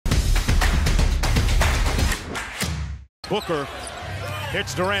Booker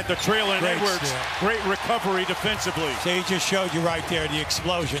hits Durant, the trailer, and Edwards. Great recovery defensively. So he just showed you right there the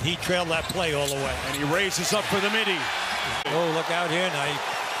explosion. He trailed that play all the way. And he raises up for the midi. Oh, look out here now.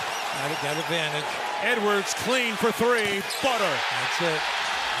 Got advantage. Edwards clean for three. Butter. That's it.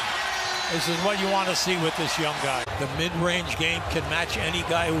 This is what you want to see with this young guy. The mid-range game can match any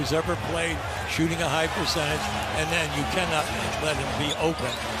guy who's ever played, shooting a high percentage, and then you cannot let him be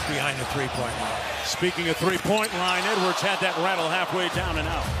open behind the three-point line. Speaking of three-point line, Edwards had that rattle halfway down and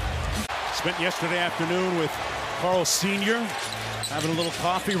out. Spent yesterday afternoon with Carl Sr., having a little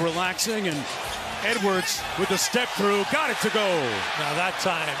coffee, relaxing, and Edwards with the step through, got it to go. Now that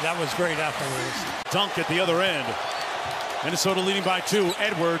time, that was great afterwards. Dunk at the other end. Minnesota leading by 2.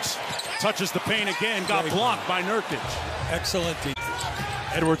 Edwards touches the paint again, got blocked by Nurkic. Excellent.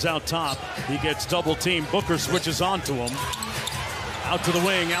 Edwards out top. He gets double teamed. Booker switches onto him. Out to the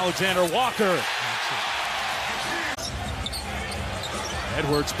wing, Alexander Walker.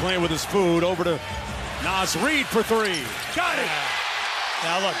 Edwards playing with his food. Over to Naz Reid for three. Got it!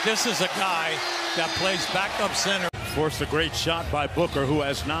 Now look, this is a guy that plays backup center. Forced a great shot by Booker, who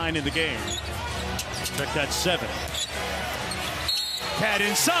has 9 in the game. Check that 7. Cat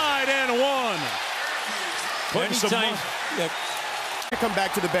inside and 1. Putting some come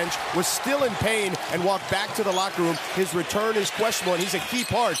back to the bench, was still in pain and walked back to the locker room. His return is questionable, and he's a key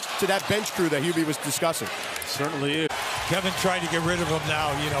part to that bench crew that Hubie was discussing. Certainly is. Kevin tried to get rid of him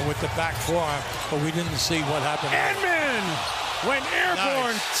now, you know, with the back forearm, but we didn't see what happened. Edmond went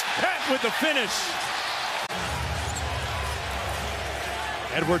airborne. Nice. Pat with the finish.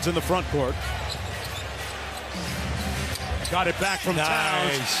 Edwards in the front court. Got it back from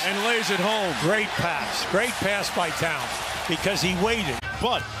Towns and lays it home. Great pass by Towns because he waited.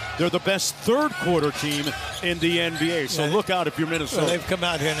 But they're the best third quarter team in the NBA, so look out if you're Minnesota. Well, they've come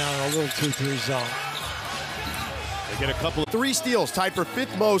out here now in a little 2-3 zone. They get a couple of 3 steals, tied for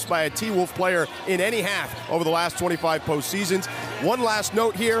 5th most by a T-Wolf player in any half over the last 25 postseasons. One last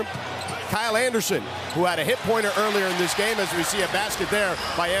note here. Kyle Anderson, who had a hit pointer earlier in this game, as we see a basket there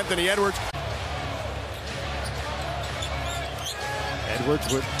by Anthony Edwards.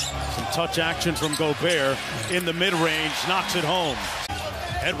 Edwards with some touch action from Gobert in the mid-range, knocks it home.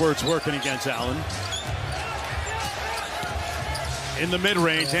 Edwards working against Allen. In the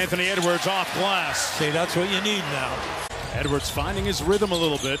mid-range, Anthony Edwards off glass. See, that's what you need now. Edwards finding his rhythm a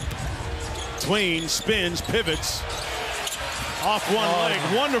little bit. Tween, spins, pivots. Off one leg,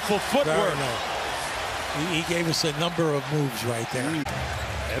 wonderful footwork. He gave us a number of moves right there.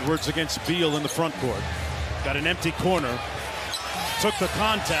 Edwards against Beal in the front court. Got an empty corner. Took the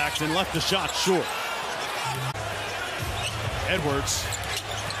contact and left the shot short. Edwards,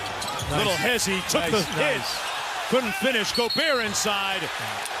 little hezzy, took the hit. Couldn't finish. Gobert inside.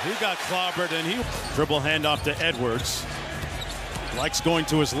 He got clobbered, and he dribble handoff to Edwards. Likes going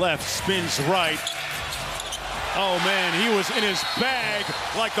to his left, spins right. Oh man, he was in his bag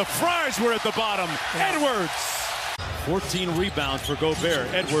like the fries were at the bottom. Edwards. 14 rebounds for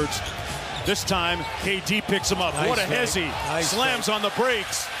Gobert. Edwards. This time, KD picks him up. What a hezzy. Slams on the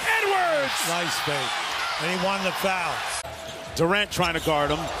brakes. Edwards! Nice fake. And he won the foul. Durant trying to guard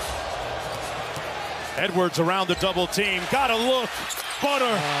him. Edwards around the double team. Got a look. Butter.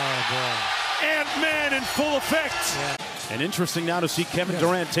 Oh, boy. Ant-Man in full effect. Yeah. And interesting now to see Kevin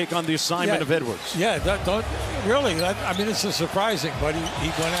Durant take on the assignment of Edwards. Yeah, really, I mean, it's surprising, but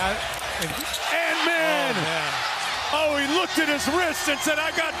he went out. Ant-Man! Oh, man. Oh, he looked at his wrist and said, I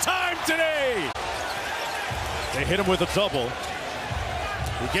got time today. They hit him with a double.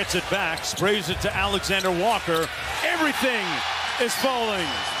 He gets it back, sprays it to Alexander Walker. Everything is falling.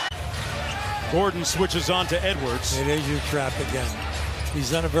 Gordon switches on to Edwards. It is your trap again.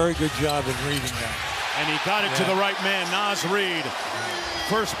 He's done a very good job in reading that. And he got it to the right man, Naz Reid.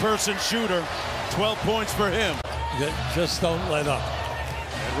 First-person shooter, 12 points for him. Just don't let up.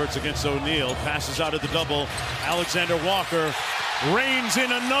 Edwards against O'Neal, passes out of the double. Alexander Walker reigns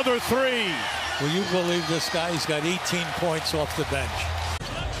in another 3. Will you believe this guy? He's got 18 points off the bench.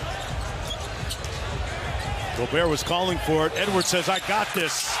 Gobert was calling for it. Edwards says, I got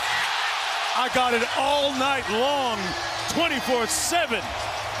this. I got it all night long, 24/7.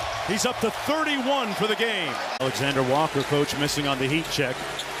 He's up to 31 for the game. Alexander Walker, coach, missing on the heat check.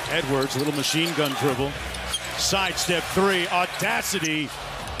 Edwards, little machine gun dribble. Sidestep 3, audacity.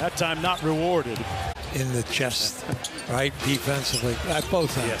 That time not rewarded. In the chest, right? Defensively, at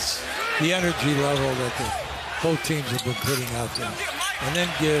both ends. Yes. The energy level that both teams have been putting out there. And then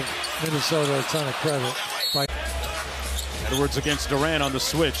give Minnesota a ton of credit. Edwards against Durant on the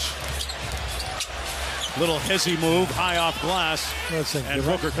switch. Little hezzy move, high off glass. Listen, and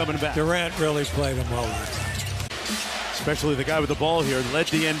Booker coming back. Durant really played him well. Especially the guy with the ball here, led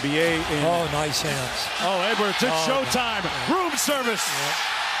the NBA in. Oh, nice hands. Oh, Edwards, it's showtime. Room service.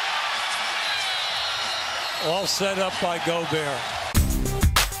 All set up by Gobert.